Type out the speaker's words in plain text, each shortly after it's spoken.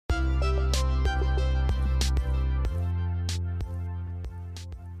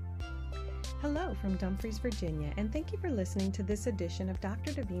Hello from Dumfries, Virginia, and thank you for listening to this edition of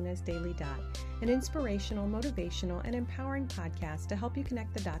Dr. Davina's Daily Dot, an inspirational, motivational, and empowering podcast to help you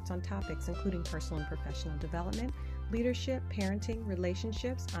connect the dots on topics including personal and professional development, leadership, parenting,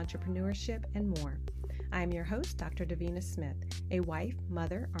 relationships, entrepreneurship, and more. I am your host, Dr. Davina Smith, a wife,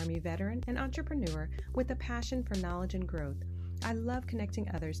 mother, Army veteran, and entrepreneur with a passion for knowledge and growth. I love connecting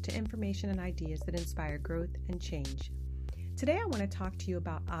others to information and ideas that inspire growth and change. Today I want to talk to you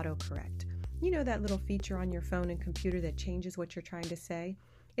about autocorrect. You know that little feature on your phone and computer that changes what you're trying to say?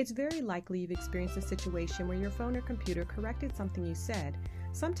 It's very likely you've experienced a situation where your phone or computer corrected something you said.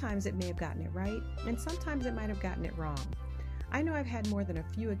 Sometimes it may have gotten it right, and sometimes it might have gotten it wrong. I know I've had more than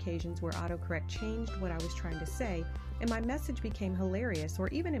a few occasions where autocorrect changed what I was trying to say, and my message became hilarious or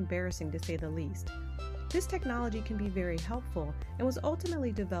even embarrassing to say the least. This technology can be very helpful and was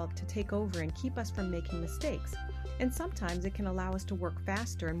ultimately developed to take over and keep us from making mistakes. And sometimes it can allow us to work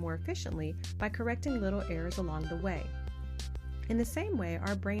faster and more efficiently by correcting little errors along the way. In the same way,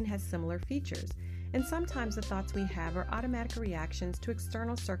 our brain has similar features, and sometimes the thoughts we have are automatic reactions to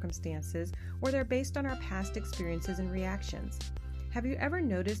external circumstances, or they're based on our past experiences and reactions. Have you ever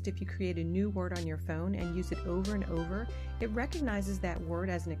noticed if you create a new word on your phone and use it over and over, it recognizes that word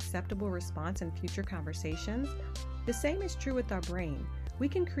as an acceptable response in future conversations? The same is true with our brain. We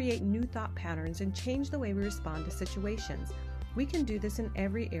can create new thought patterns and change the way we respond to situations. We can do this in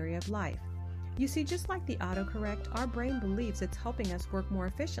every area of life. You see, just like the autocorrect, our brain believes it's helping us work more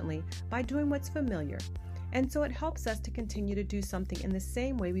efficiently by doing what's familiar. And so it helps us to continue to do something in the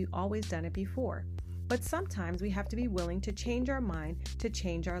same way we've always done it before. But sometimes we have to be willing to change our mind to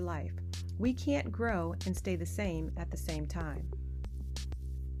change our life. We can't grow and stay the same at the same time.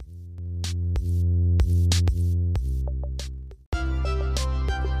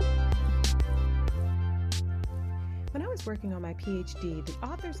 When I was working on my PhD, the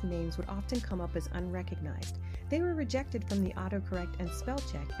authors' names would often come up as unrecognized. They were rejected from the autocorrect and spell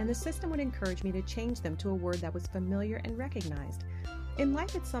check, and the system would encourage me to change them to a word that was familiar and recognized. In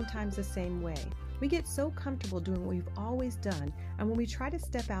life, it's sometimes the same way. We get so comfortable doing what we've always done, and when we try to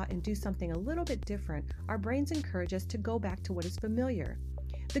step out and do something a little bit different, our brains encourage us to go back to what is familiar.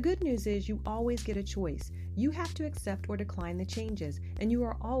 The good news is you always get a choice. You have to accept or decline the changes, and you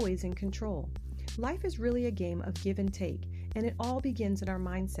are always in control. Life is really a game of give and take, and it all begins in our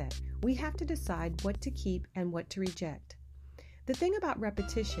mindset. We have to decide what to keep and what to reject. The thing about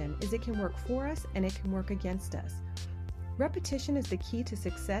repetition is it can work for us and it can work against us. Repetition is the key to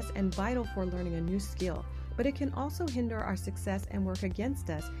success and vital for learning a new skill, but it can also hinder our success and work against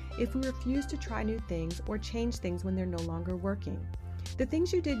us if we refuse to try new things or change things when they're no longer working. The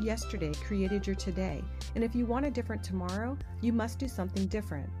things you did yesterday created your today, and if you want a different tomorrow, you must do something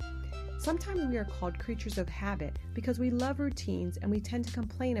different. Sometimes we are called creatures of habit because we love routines and we tend to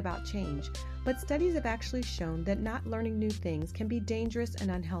complain about change, but studies have actually shown that not learning new things can be dangerous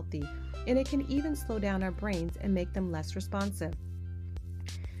and unhealthy, and it can even slow down our brains and make them less responsive.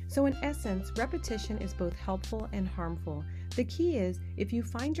 So in essence, repetition is both helpful and harmful. The key is, if you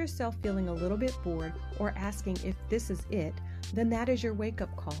find yourself feeling a little bit bored or asking if this is it, then that is your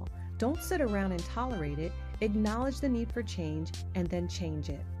wake-up call. Don't sit around and tolerate it. Acknowledge the need for change and then change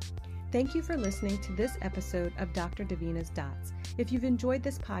it. Thank you for listening to this episode of Dr. Davina's Dots. If you've enjoyed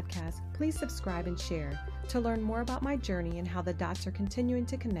this podcast, please subscribe and share. To learn more about my journey and how the dots are continuing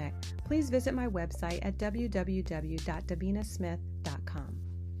to connect, please visit my website at www.davinasmith.com.